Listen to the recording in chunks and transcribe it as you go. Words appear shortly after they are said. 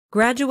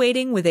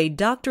Graduating with a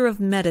Doctor of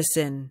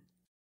Medicine.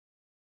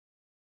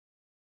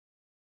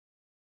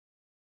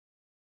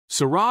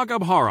 Sarag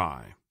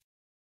Abharai.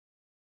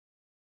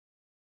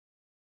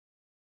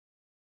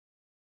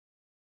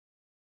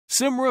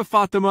 Simra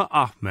Fatima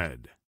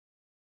Ahmed.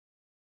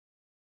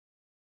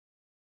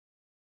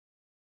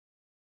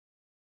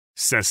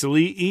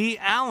 Cecily E.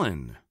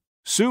 Allen,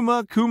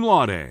 summa cum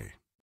laude.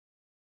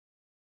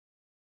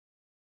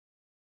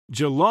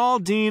 Jalal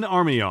Dean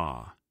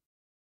Armiya.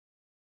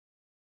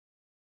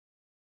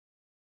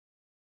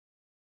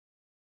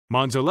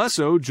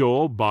 Monzaleso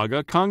Joel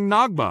Baga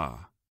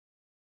Kangnagba.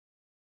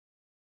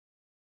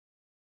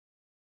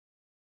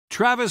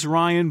 Travis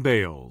Ryan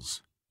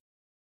Bales.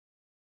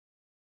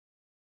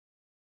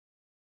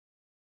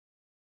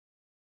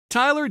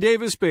 Tyler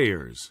Davis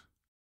Bayers.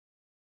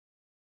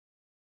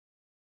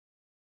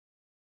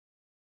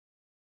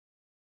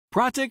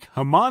 Pratik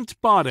Hemant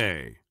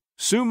Bade,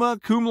 summa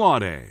cum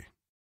laude.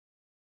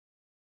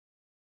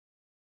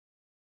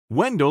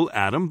 Wendell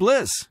Adam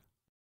Bliss.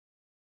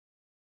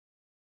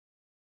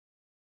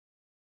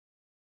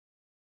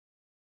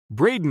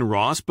 Braden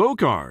Ross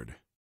Bocard.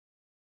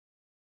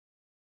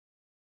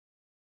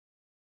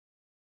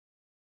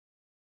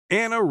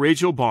 Anna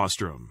Rachel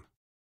Bostrom.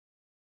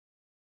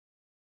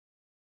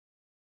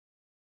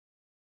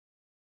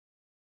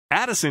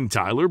 Addison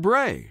Tyler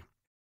Bray.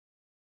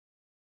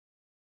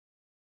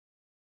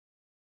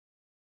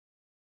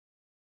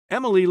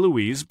 Emily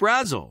Louise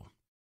Brazel.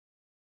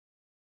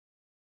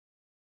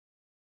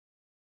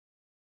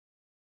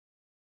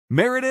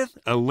 Meredith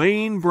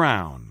Elaine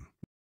Brown.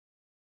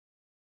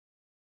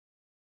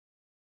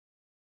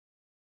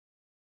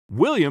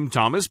 William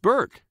Thomas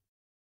Burke.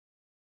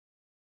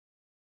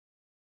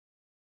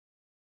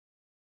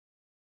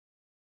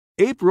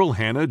 April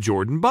Hannah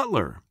Jordan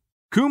Butler,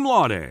 cum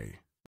laude.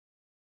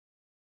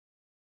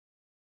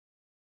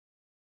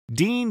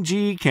 Dean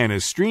G.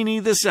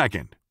 Canistrini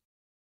II.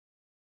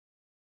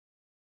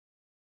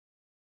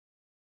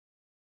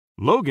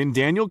 Logan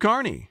Daniel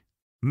Carney,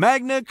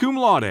 magna cum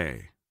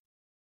laude.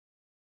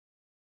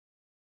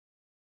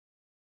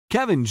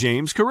 Kevin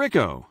James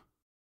Carrico.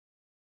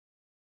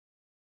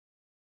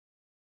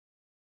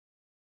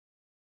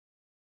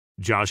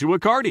 Joshua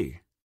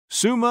Carty,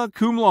 summa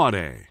cum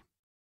laude.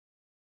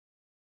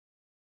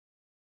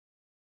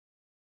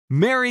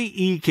 Mary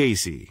E.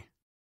 Casey.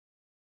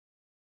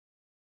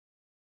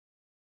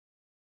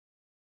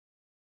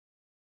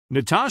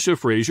 Natasha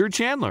Frazier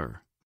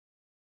Chandler.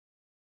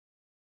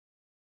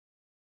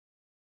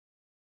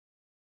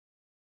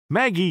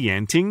 Maggie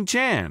Yanting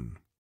Chan.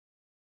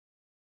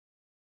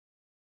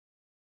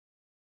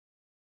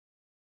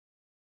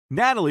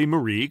 Natalie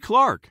Marie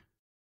Clark.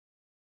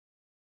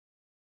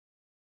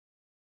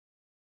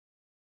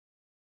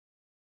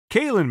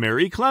 Kaylin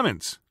Mary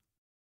Clements.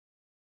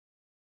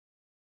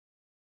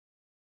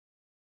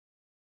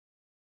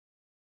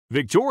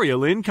 Victoria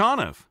Lynn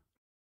Conniff.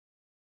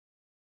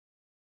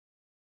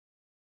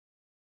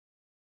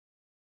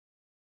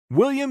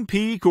 William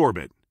P.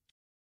 Corbett.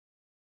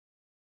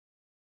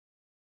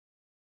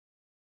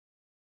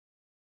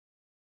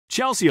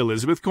 Chelsea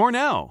Elizabeth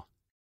Cornell.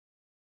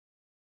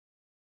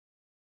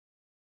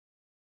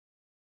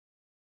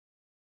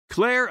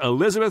 Claire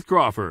Elizabeth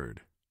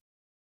Crawford.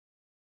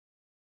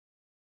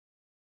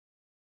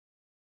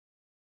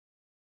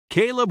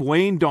 Caleb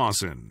Wayne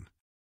Dawson.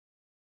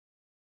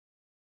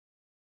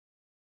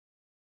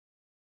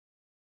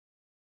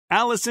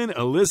 Allison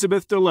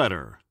Elizabeth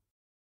DeLetter.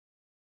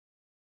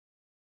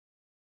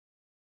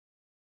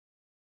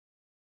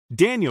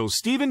 Daniel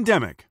Stephen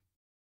Demick.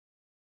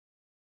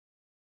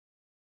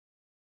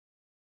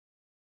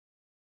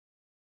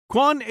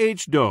 Quan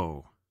H.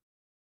 Doe.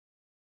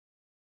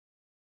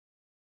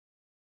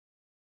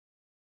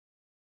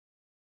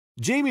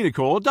 Jamie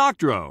Nicole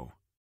Doctorow,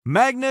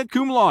 magna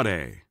cum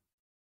laude.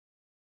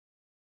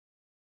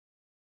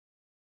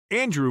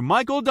 Andrew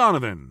Michael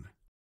Donovan.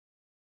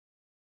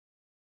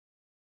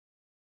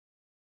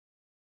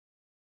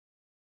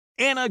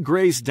 Anna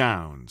Grace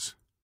Downs,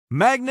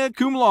 magna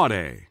cum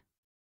laude.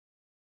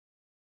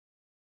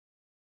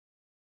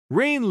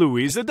 Rain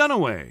Louisa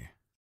Dunaway.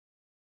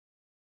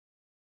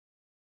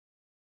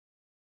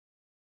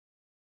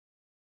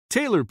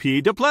 Taylor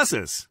P.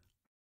 Duplessis.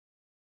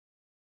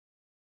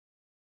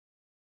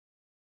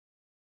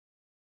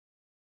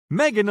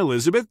 Megan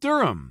Elizabeth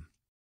Durham.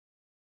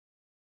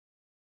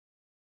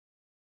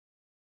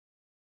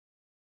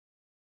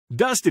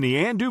 Destiny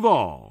Ann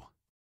Duvall.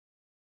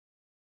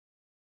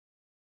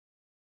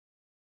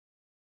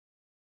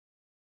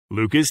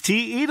 Lucas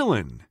T.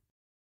 Edelin.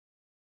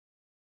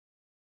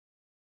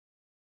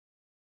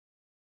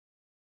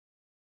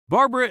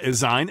 Barbara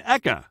Izine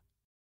Eka.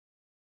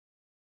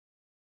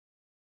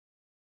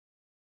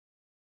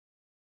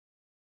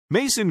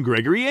 Mason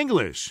Gregory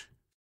English.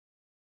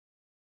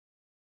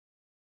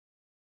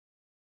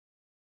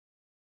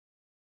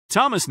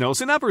 Thomas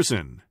Nelson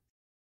Epperson.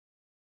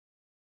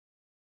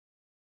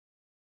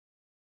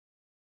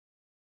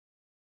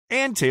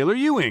 Ann Taylor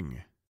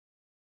Ewing.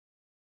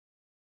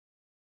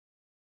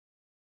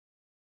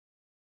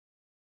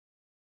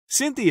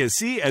 Cynthia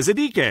C.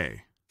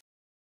 Ezedike.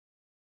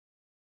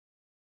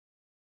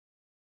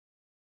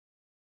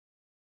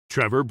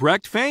 Trevor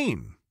Brecht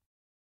Fain.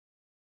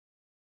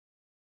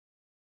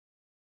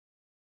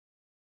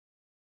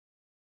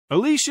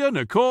 Alicia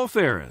Nicole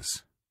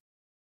Ferris.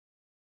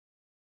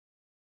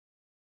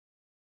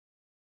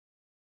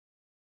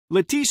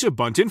 Letitia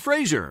Bunton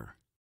Frazier.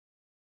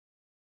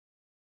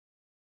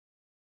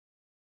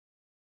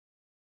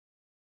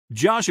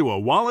 Joshua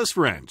Wallace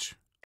French.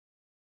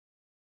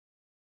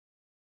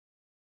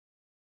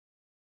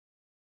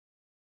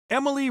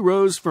 Emily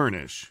Rose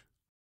Furnish.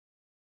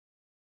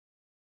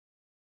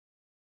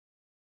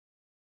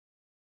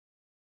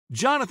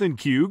 Jonathan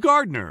Q.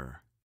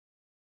 Gardner.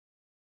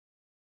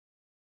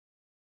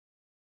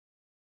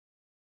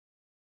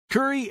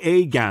 Curry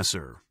A.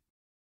 Gasser.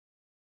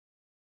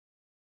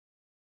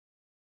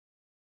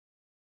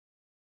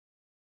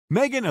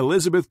 Megan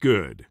Elizabeth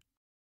Good.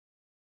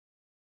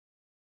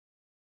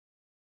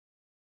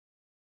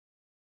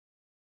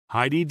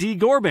 Heidi D.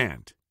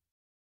 Gorbant.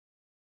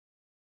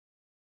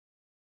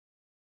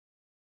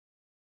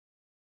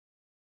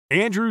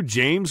 Andrew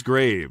James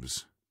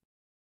Graves.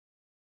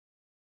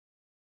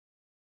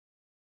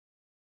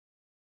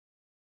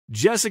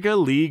 Jessica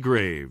Lee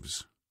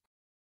Graves.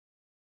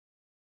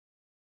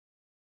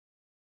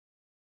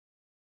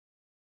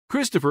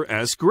 Christopher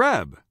S.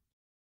 Greb.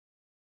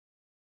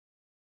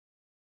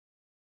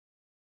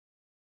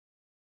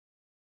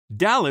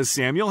 Dallas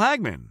Samuel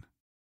Hagman.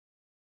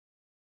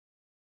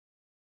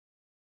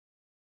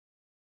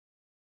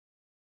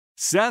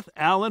 Seth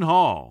Allen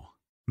Hall.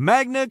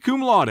 Magna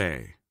cum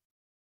laude.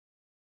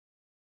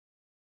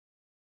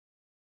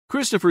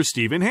 Christopher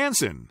Stephen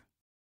Hansen.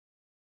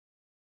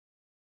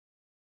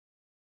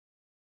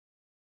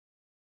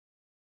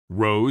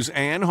 Rose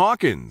Ann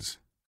Hawkins.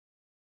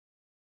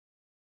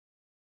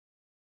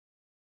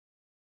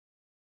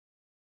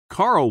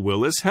 Carl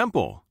Willis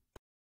Hempel.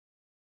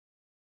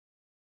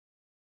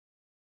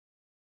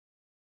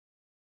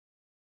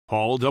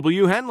 Paul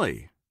W.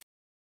 Henley.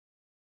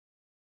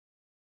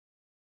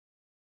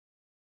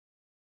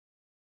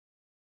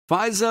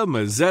 Fiza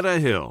Mazetta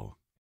Hill.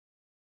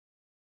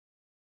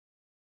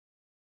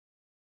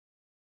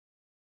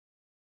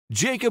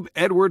 Jacob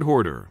Edward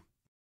Horder.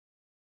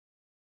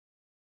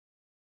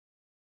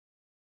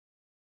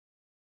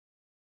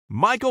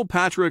 Michael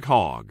Patrick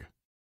Hogg.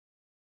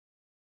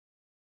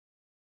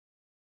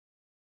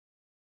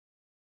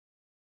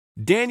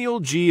 Daniel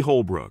G.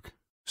 Holbrook,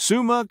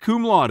 summa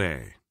cum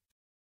laude.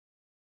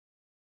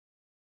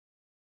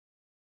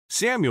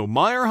 Samuel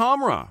Meyer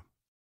Hamra.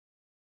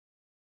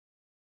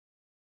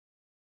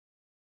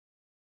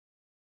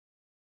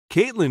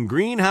 Caitlin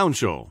Green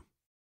Hounshall.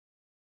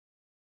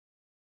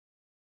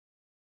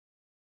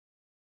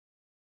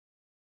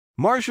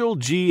 Marshall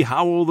G.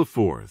 Howell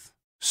IV,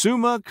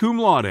 summa cum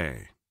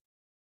laude.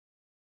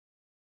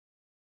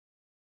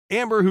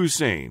 Amber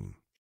Hussein.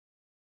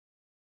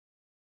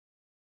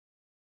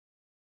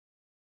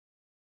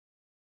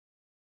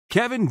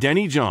 Kevin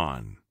Denny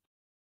John.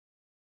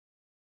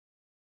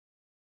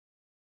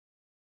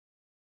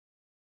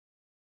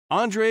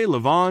 Andre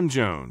Levon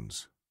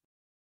Jones.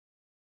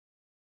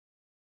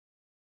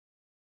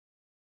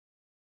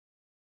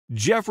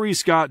 Jeffrey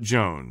Scott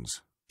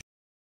Jones.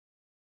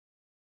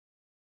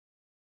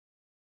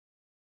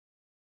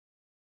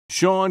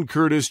 Sean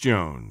Curtis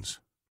Jones.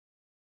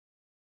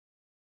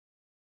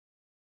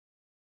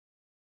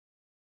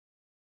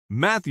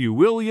 Matthew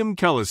William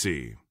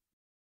Kellecy.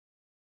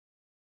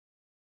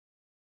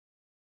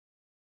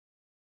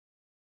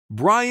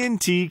 Brian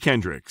T.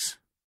 Kendricks.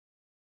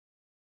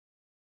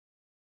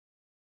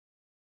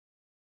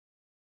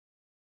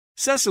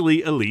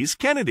 Cecily Elise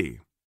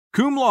Kennedy,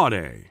 cum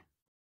laude.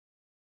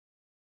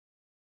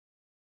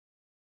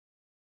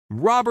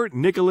 Robert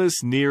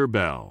Nicholas Neer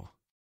Bell.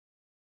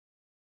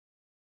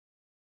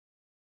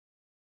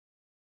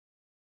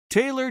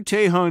 Taylor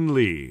Taehun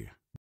Lee.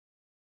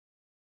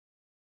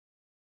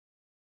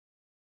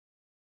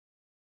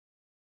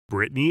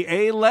 Brittany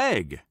A.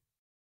 Legg.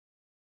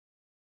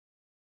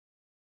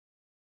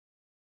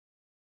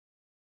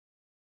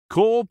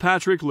 Cole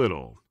Patrick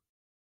Little.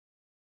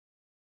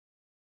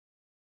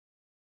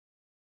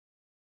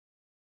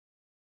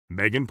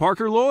 Megan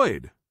Parker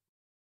Lloyd.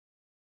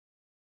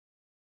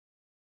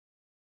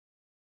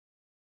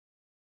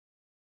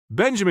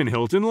 Benjamin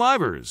Hilton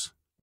Livers.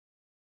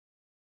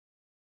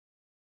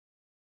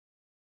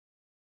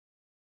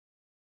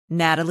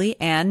 Natalie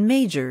Ann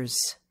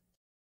Majors.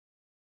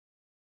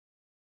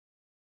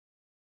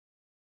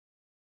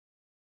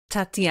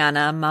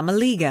 Tatiana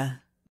Mamaliga.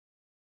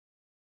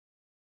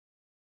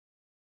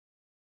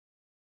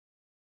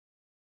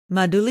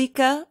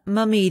 Madhulika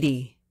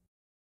Mamidi.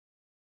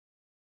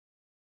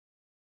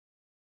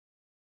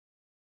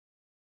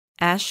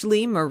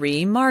 Ashley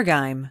Marie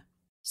Margheim,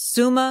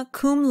 summa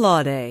cum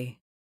laude.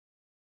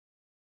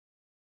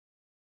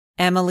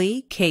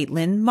 Emily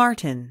Caitlin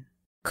Martin,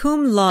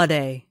 cum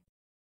laude.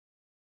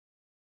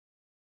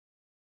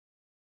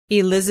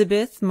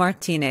 Elizabeth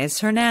Martinez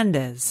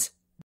Hernandez.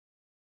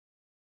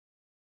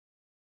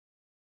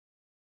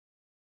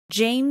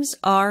 James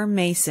R.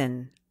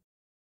 Mason.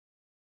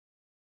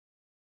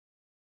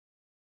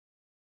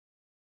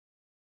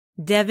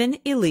 Devin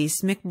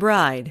Elise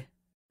McBride,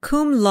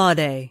 cum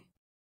laude.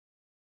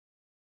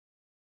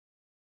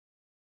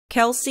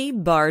 Kelsey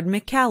Bard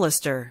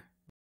McAllister.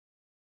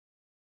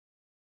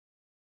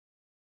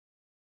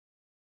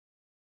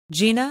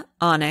 Gina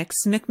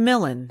Onyx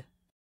McMillan.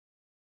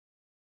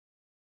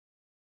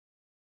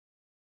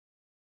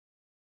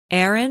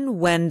 Aaron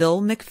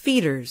Wendell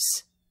McFeeters.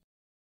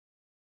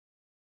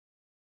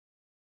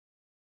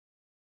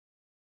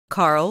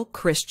 Carl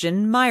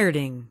Christian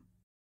Meyerding.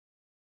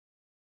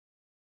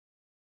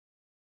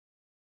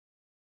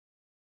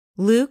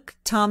 Luke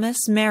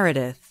Thomas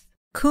Meredith,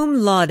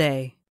 cum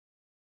laude.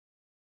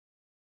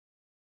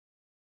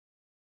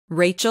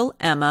 Rachel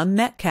Emma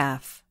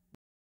Metcalf.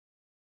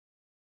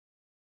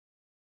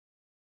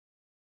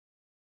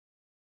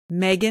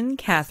 Megan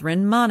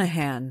Catherine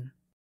Monahan.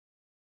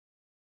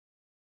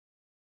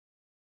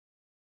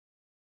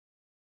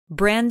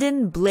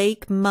 Brandon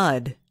Blake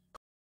Mudd.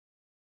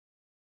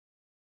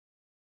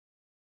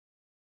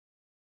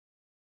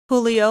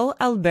 Julio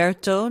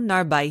Alberto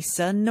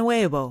Narbaisa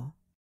Nuevo.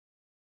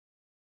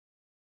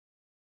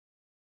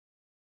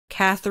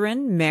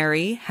 Catherine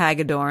Mary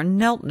Hagedorn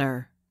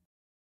Neltner.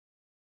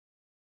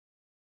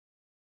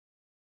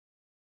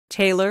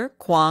 Taylor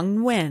Kwong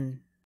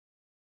Nguyen.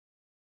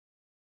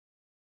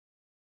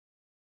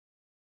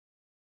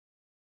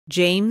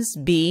 James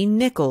B.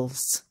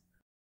 Nichols.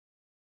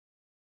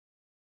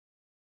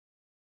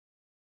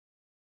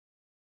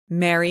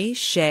 Mary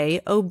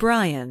Shea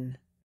O'Brien.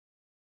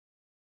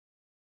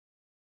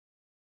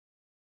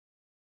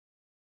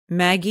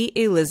 Maggie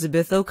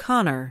Elizabeth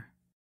O'Connor.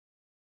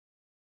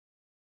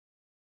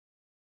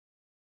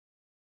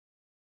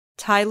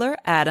 Tyler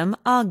Adam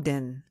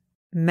Ogden,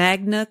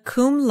 magna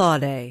cum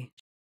laude.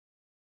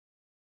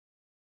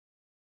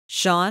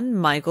 Sean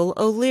Michael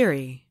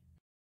O'Leary.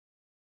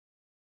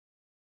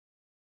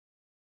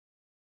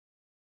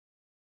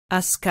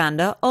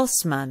 Askanda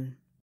Osman.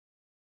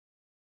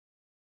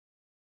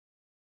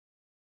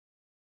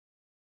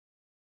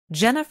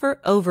 Jennifer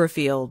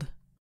Overfield.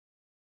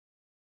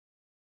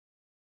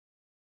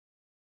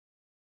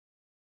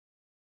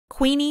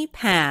 Queenie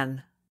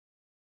Pan.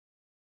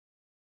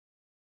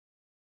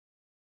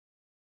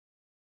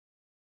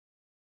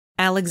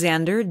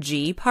 Alexander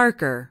G.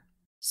 Parker,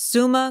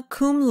 summa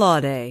cum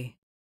laude.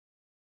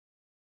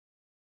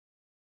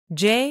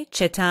 J.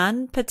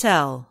 Chetan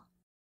Patel.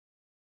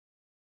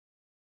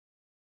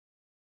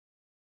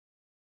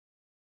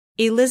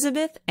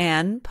 Elizabeth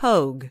Ann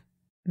Pogue,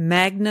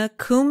 magna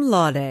cum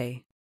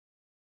laude.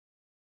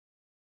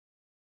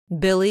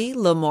 Billy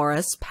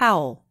Lamoris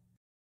Powell.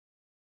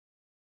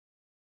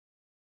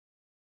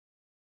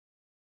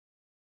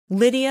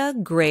 Lydia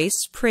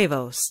Grace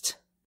Prevost.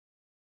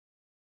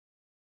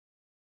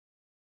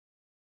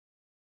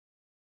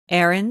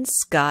 Aaron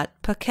Scott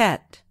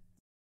Paquette.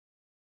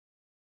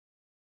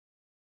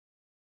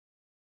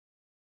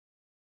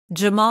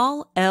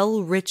 Jamal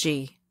L.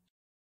 Ritchie.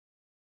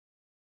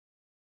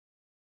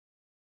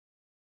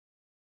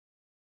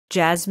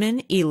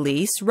 Jasmine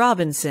Elise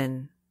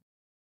Robinson.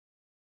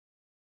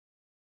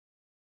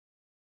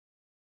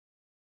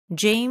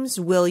 James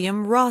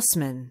William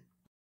Rossman.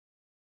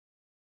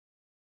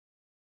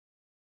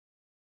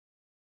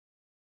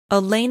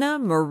 Elena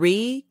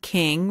Marie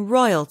King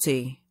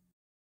Royalty.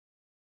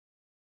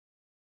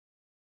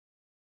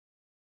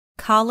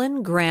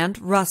 Colin Grant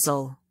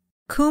Russell,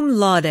 cum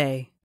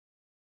laude.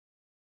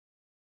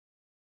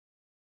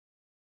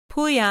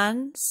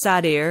 Puyan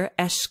Sadir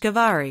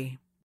Eshkavari.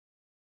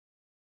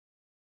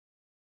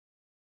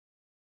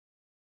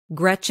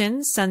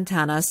 Gretchen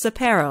Santana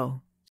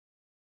Sapero.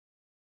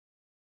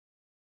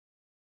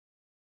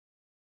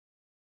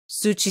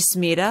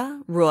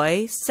 Suchismita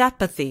Roy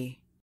Sapathy.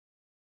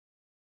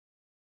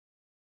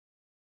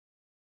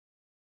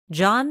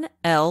 John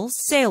L.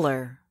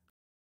 Saylor.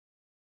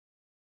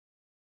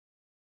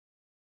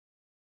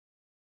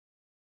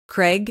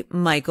 Craig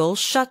Michael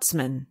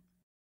Schutzman.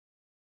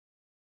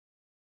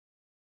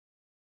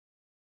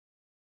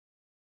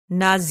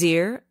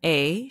 Nazir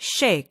A.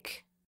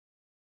 Sheikh.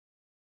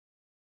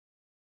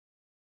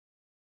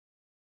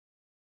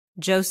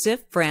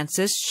 Joseph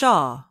Francis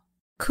Shaw,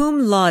 cum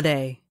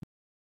laude.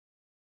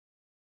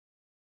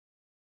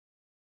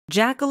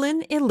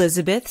 Jacqueline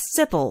Elizabeth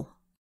Sipple.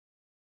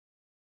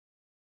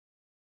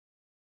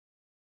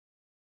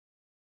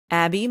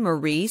 Abby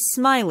Marie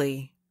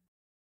Smiley.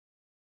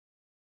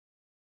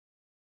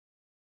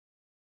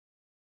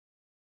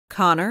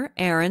 Connor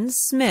Aaron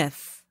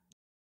Smith.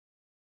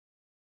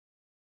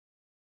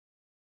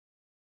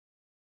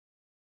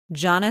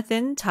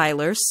 Jonathan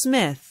Tyler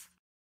Smith.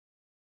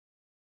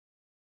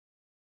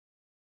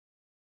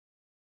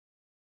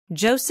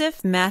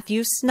 Joseph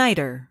Matthew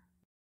Snyder.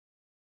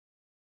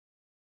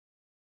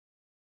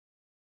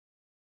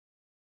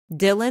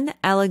 Dylan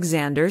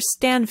Alexander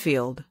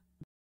Stanfield.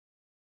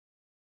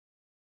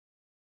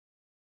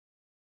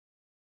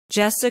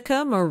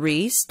 Jessica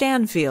Marie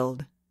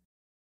Stanfield.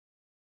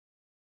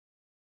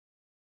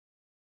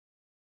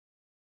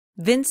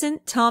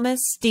 Vincent Thomas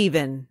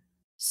Stephen,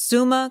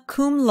 summa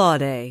cum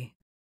laude.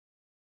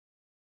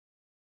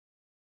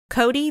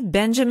 Cody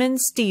Benjamin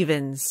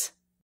Stevens.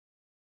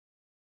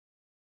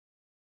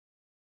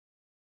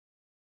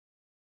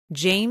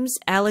 James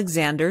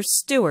Alexander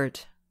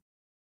Stewart.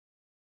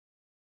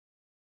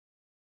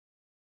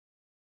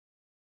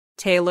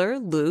 Taylor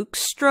Luke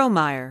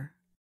Strohmeyer,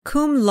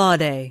 cum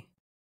laude.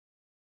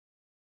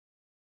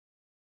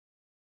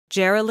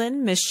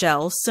 Geraldine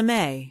Michelle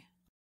Samay.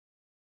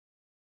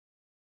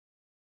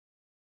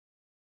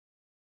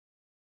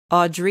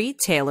 Audrey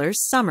Taylor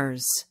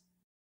Summers.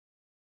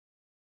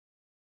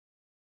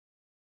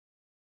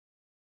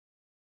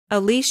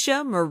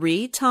 Alicia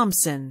Marie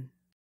Thompson.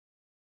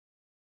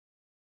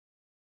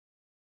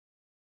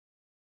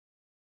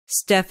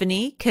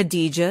 Stephanie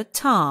Khadija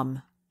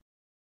Tom.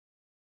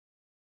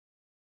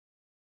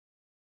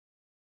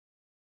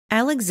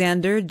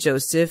 Alexander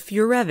Joseph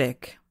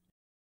Jurevic.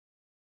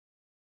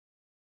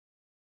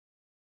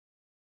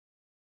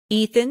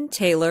 Ethan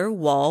Taylor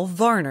Wall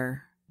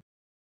Varner.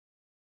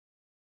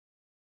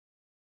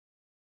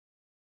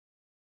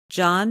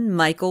 John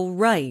Michael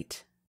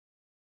Wright.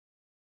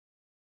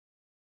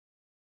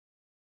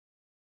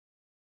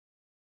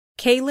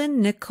 Kaylin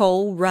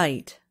Nicole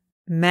Wright,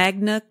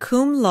 magna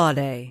cum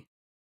laude.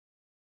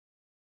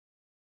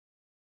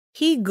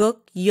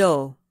 Hee-guk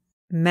Yo,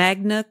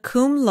 magna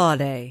cum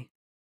laude.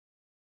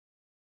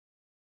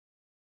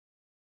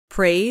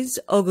 Praise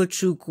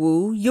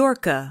Ogochukwu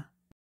Yorka.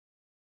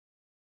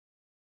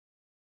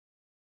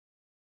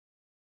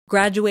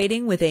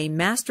 Graduating with a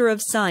Master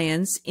of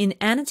Science in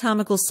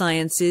Anatomical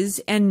Sciences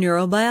and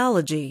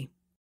Neurobiology.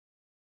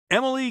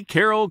 Emily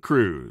Carol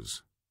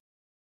Cruz.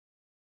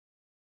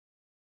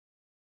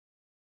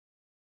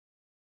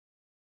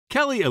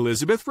 Kelly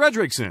Elizabeth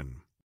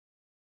Fredrickson.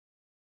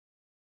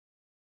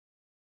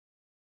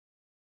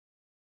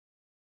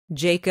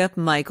 Jacob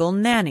Michael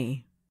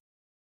Nanny.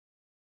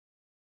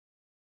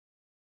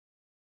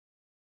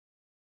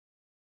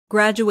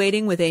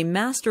 Graduating with a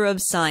Master of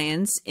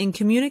Science in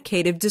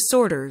Communicative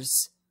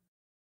Disorders.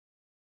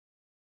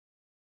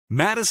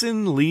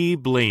 Madison Lee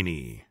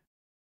Blaney.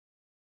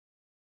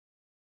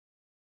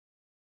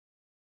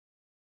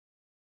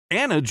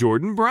 Anna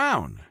Jordan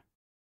Brown.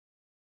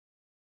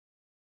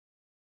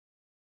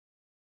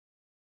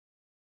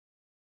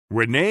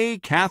 Renee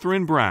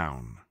Catherine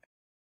Brown.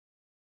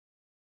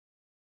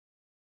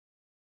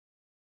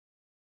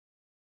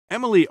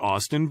 Emily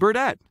Austin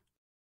Burdett.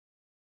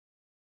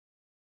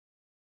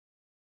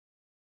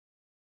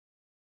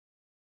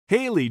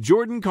 Haley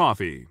Jordan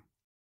Coffey.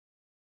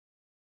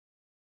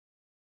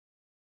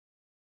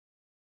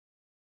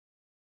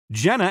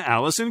 Jenna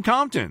Allison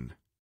Compton.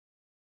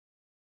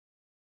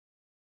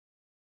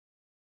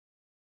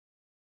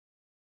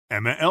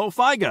 Emma L.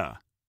 Figa.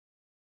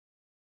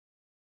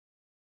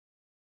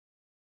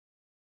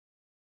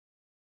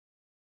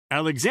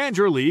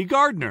 Alexandra Lee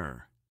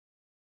Gardner.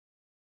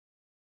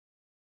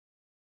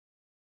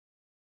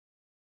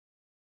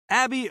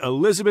 Abby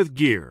Elizabeth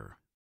Gear.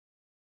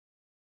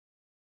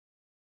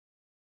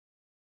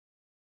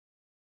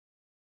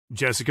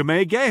 Jessica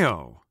May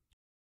Gaho.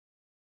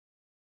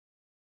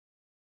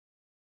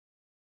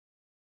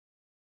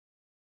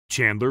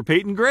 Chandler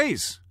Peyton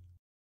Grace.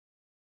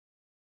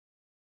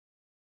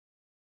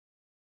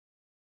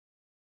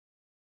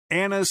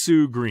 Anna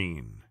Sue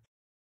Green.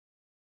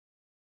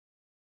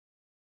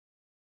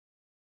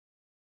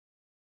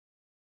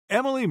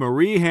 Emily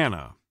Marie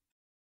Hanna.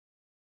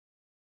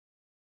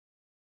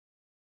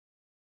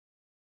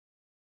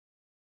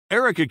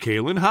 Erica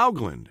Kaylin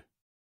Haugland.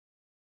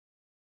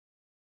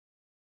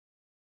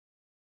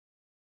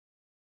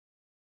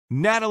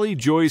 Natalie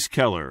Joyce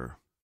Keller.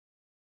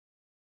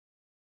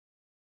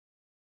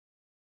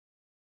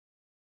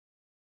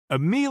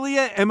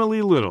 Amelia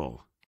Emily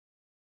Little.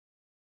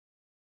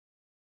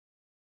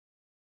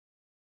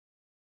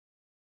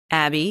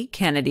 Abby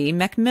Kennedy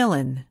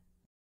McMillan.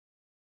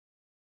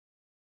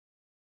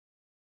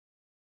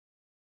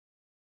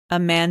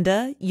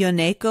 Amanda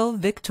Yoneko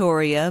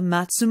Victoria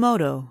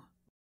Matsumoto.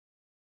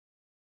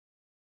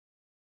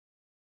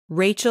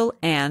 Rachel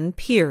Ann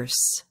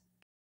Pierce.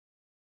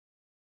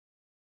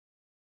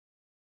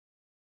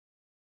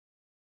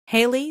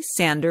 Haley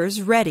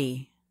Sanders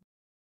Reddy.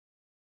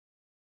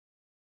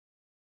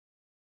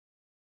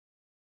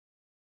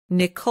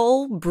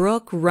 Nicole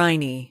Brooke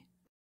Riney.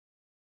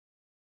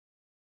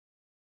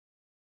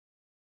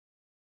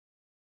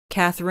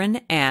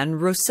 Catherine Ann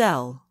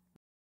Rossell.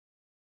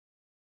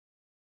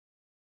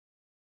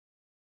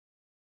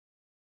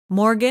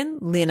 Morgan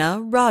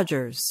Lina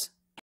Rogers.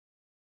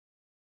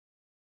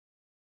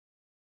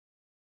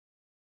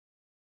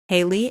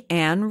 Haley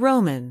Ann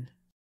Roman.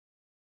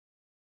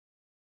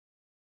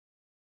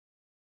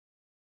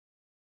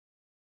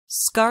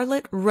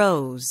 Scarlett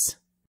Rose.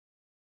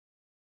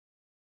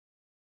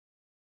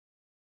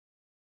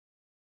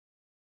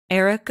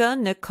 Erica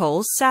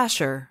Nicole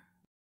Sasher.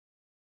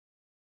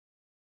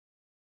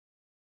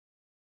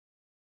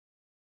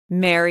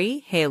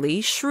 Mary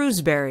Haley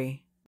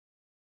Shrewsbury.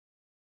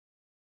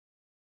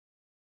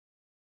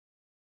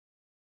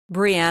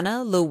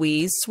 Brianna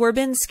Louise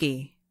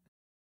Swerbinski,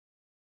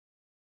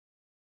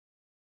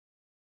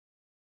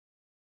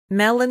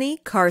 Melanie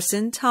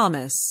Carson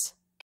Thomas,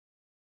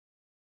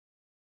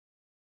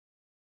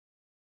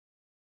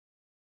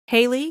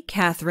 Haley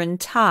Catherine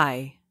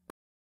Ty,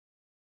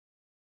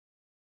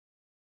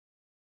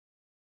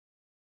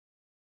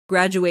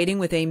 graduating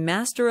with a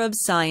Master of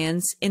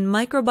Science in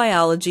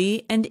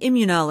Microbiology and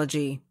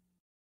Immunology.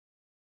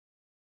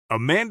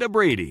 Amanda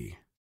Brady,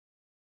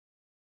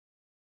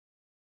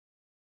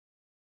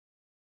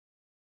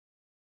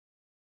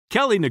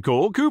 Kelly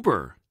Nicole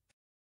Cooper,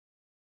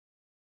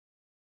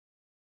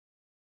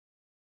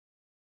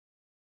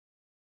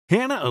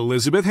 Hannah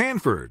Elizabeth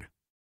Hanford,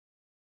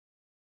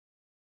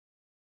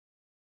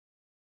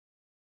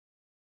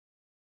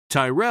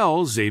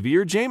 Tyrell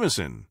Xavier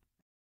Jameson,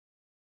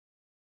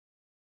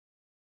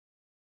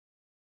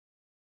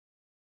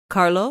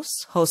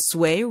 Carlos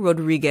Josue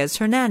Rodriguez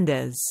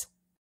Hernandez,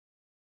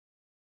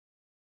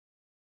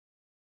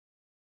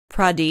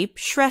 Pradeep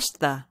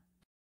Shrestha,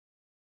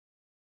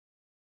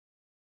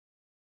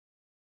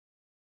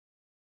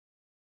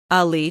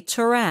 Ali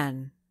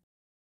Turan,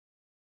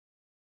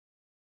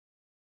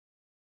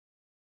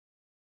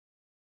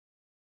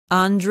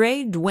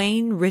 Andre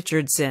Dwayne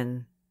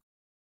Richardson,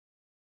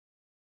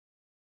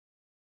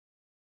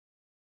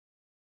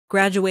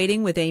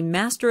 graduating with a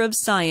Master of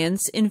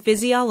Science in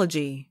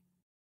Physiology.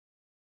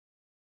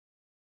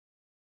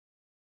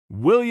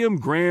 William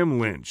Graham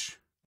Lynch,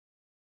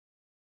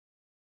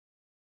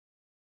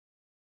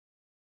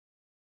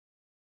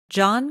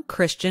 John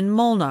Christian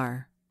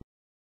Molnar,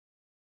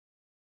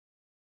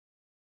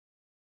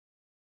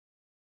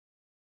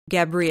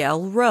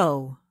 Gabrielle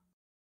Rowe,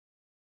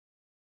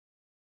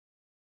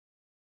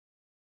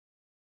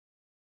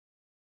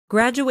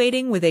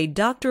 graduating with a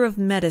Doctor of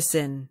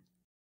Medicine.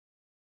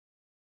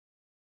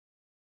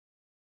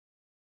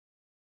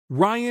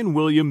 Ryan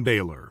William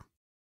Baylor,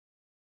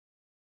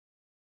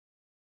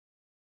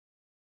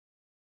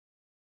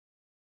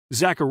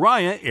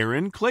 Zachariah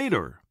Aaron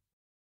Clader,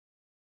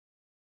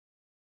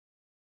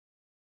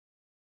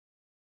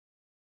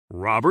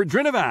 Robert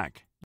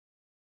Drinovac,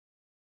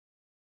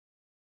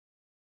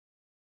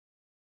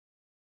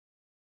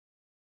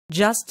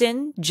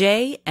 Justin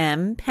J.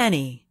 M.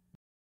 Penny,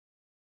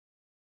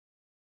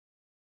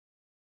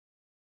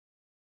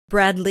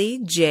 Bradley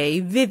J.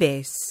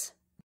 Vives,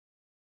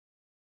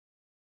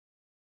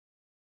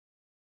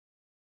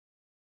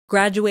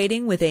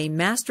 graduating with a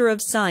Master of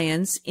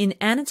Science in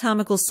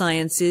Anatomical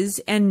Sciences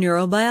and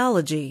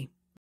Neurobiology.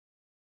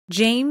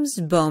 James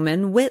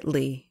Bowman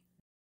Whitley,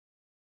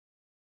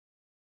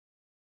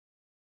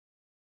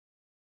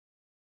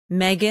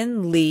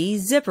 Megan Lee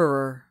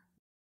Zipperer,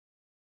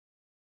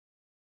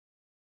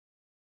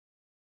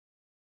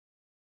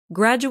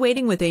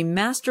 graduating with a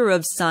Master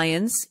of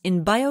Science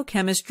in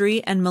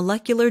Biochemistry and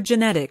Molecular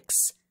Genetics.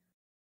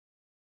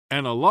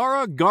 and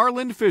Alara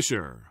Garland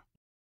Fisher.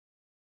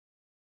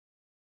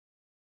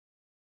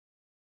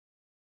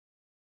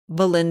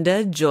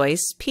 Belinda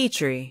Joyce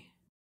Petrie,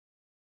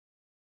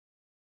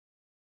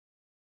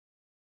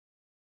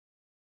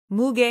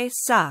 Muge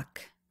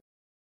Sak,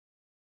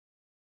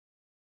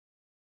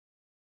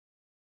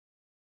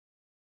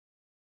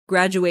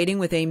 graduating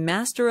with a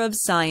Master of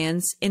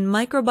Science in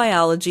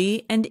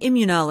Microbiology and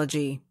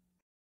Immunology.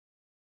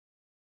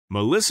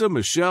 Melissa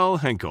Michelle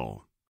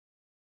Henkel,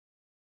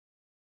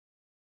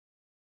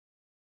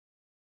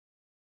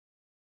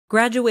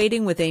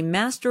 graduating with a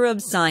Master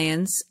of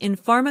Science in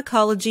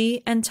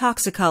Pharmacology and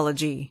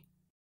Toxicology.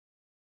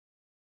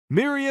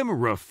 Miriam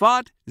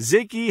Rafat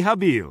Zeki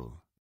Habil,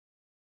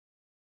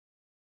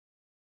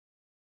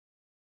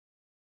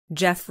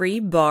 Jeffrey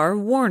Barr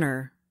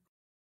Warner,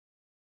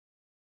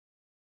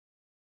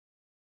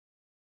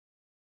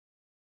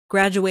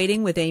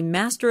 graduating with a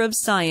Master of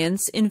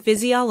Science in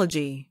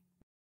Physiology.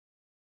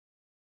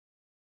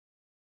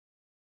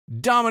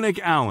 Dominic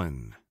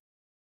Allen,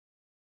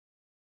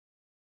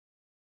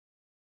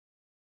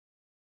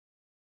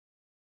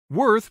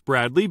 Worth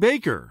Bradley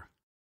Baker,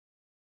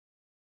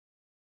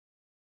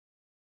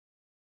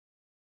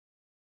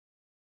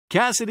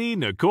 Cassidy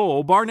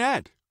Nicole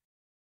Barnett,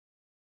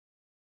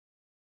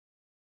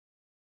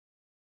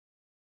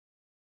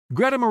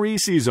 Greta Marie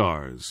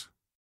Caesars,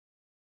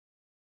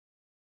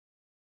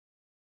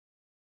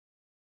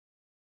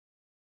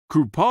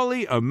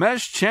 Krupali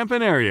Amesh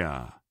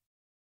Champanaria,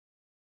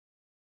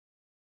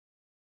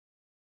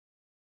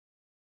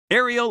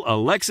 Ariel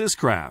Alexis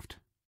Kraft,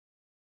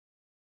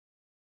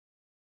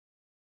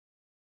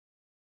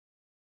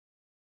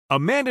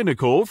 Amanda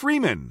Nicole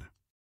Freeman,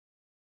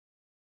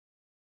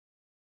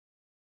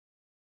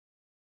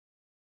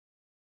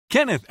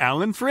 Kenneth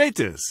Allen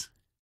Freitas,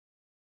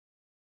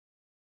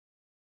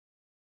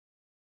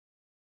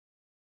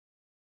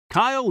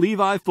 Kyle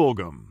Levi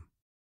Fulgham,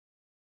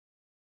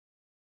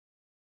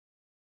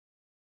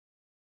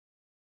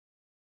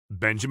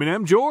 Benjamin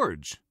M.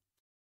 George,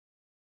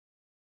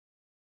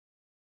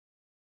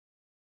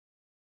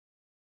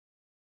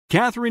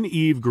 Catherine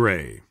Eve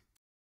Gray,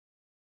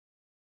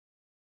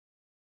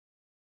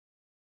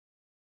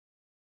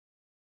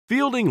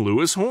 Fielding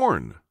Lewis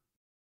Horn.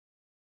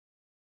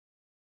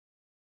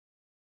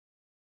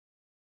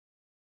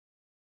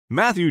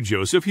 Matthew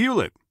Joseph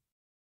Hewlett.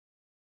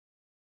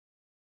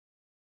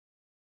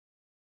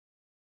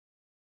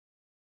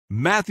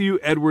 Matthew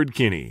Edward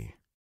Kinney.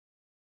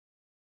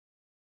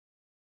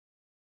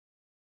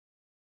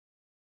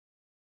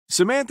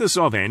 Samantha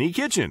Salvani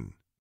Kitchen.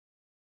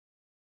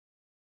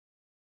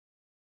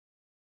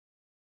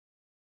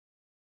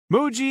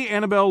 Moji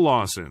Annabelle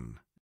Lawson.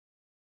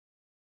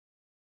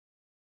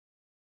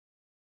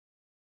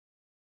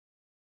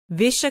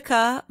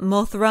 Vishaka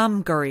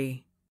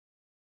Mothramguri.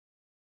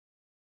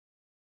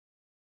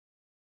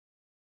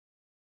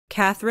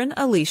 Catherine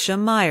Alicia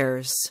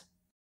Myers.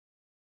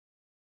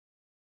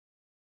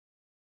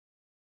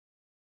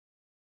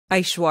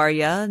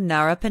 Aishwarya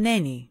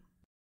Narapaneni.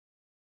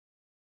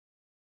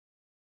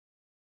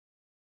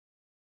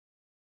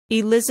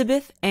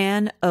 Elizabeth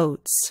Ann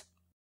Oates.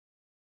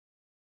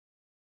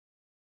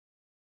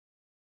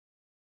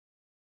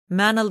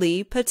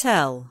 Manali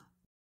Patel.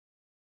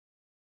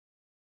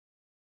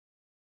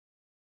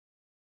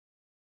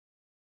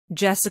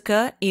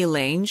 Jessica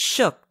Elaine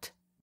Schucht.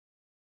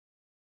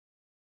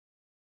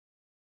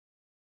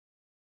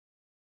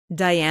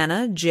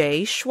 Diana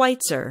J.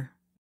 Schweitzer.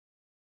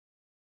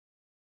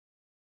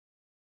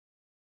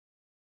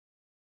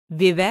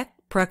 Vivek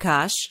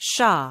Prakash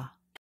Shah.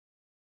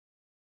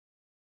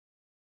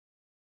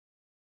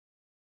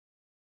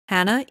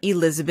 Hannah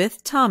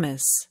Elizabeth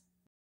Thomas.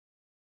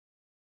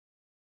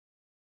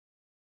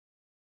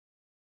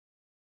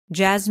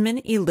 Jasmine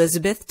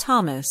Elizabeth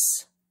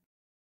Thomas.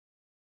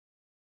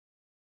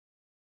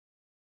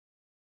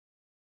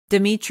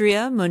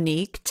 Demetria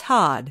Monique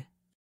Todd.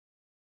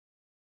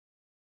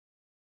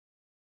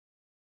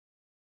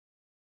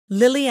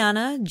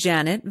 Liliana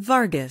Janet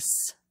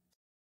Vargas.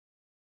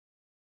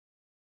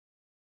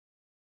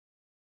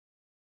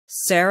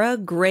 Sarah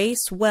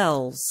Grace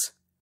Wells.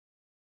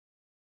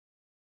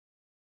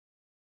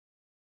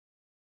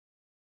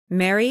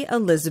 Mary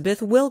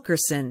Elizabeth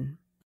Wilkerson.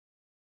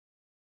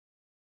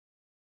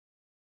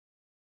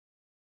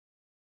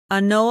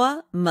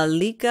 Anoa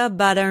Malika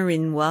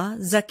Badarinwa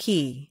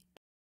Zaki.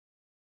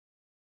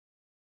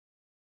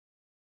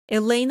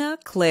 Elena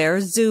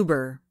Claire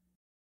Zuber.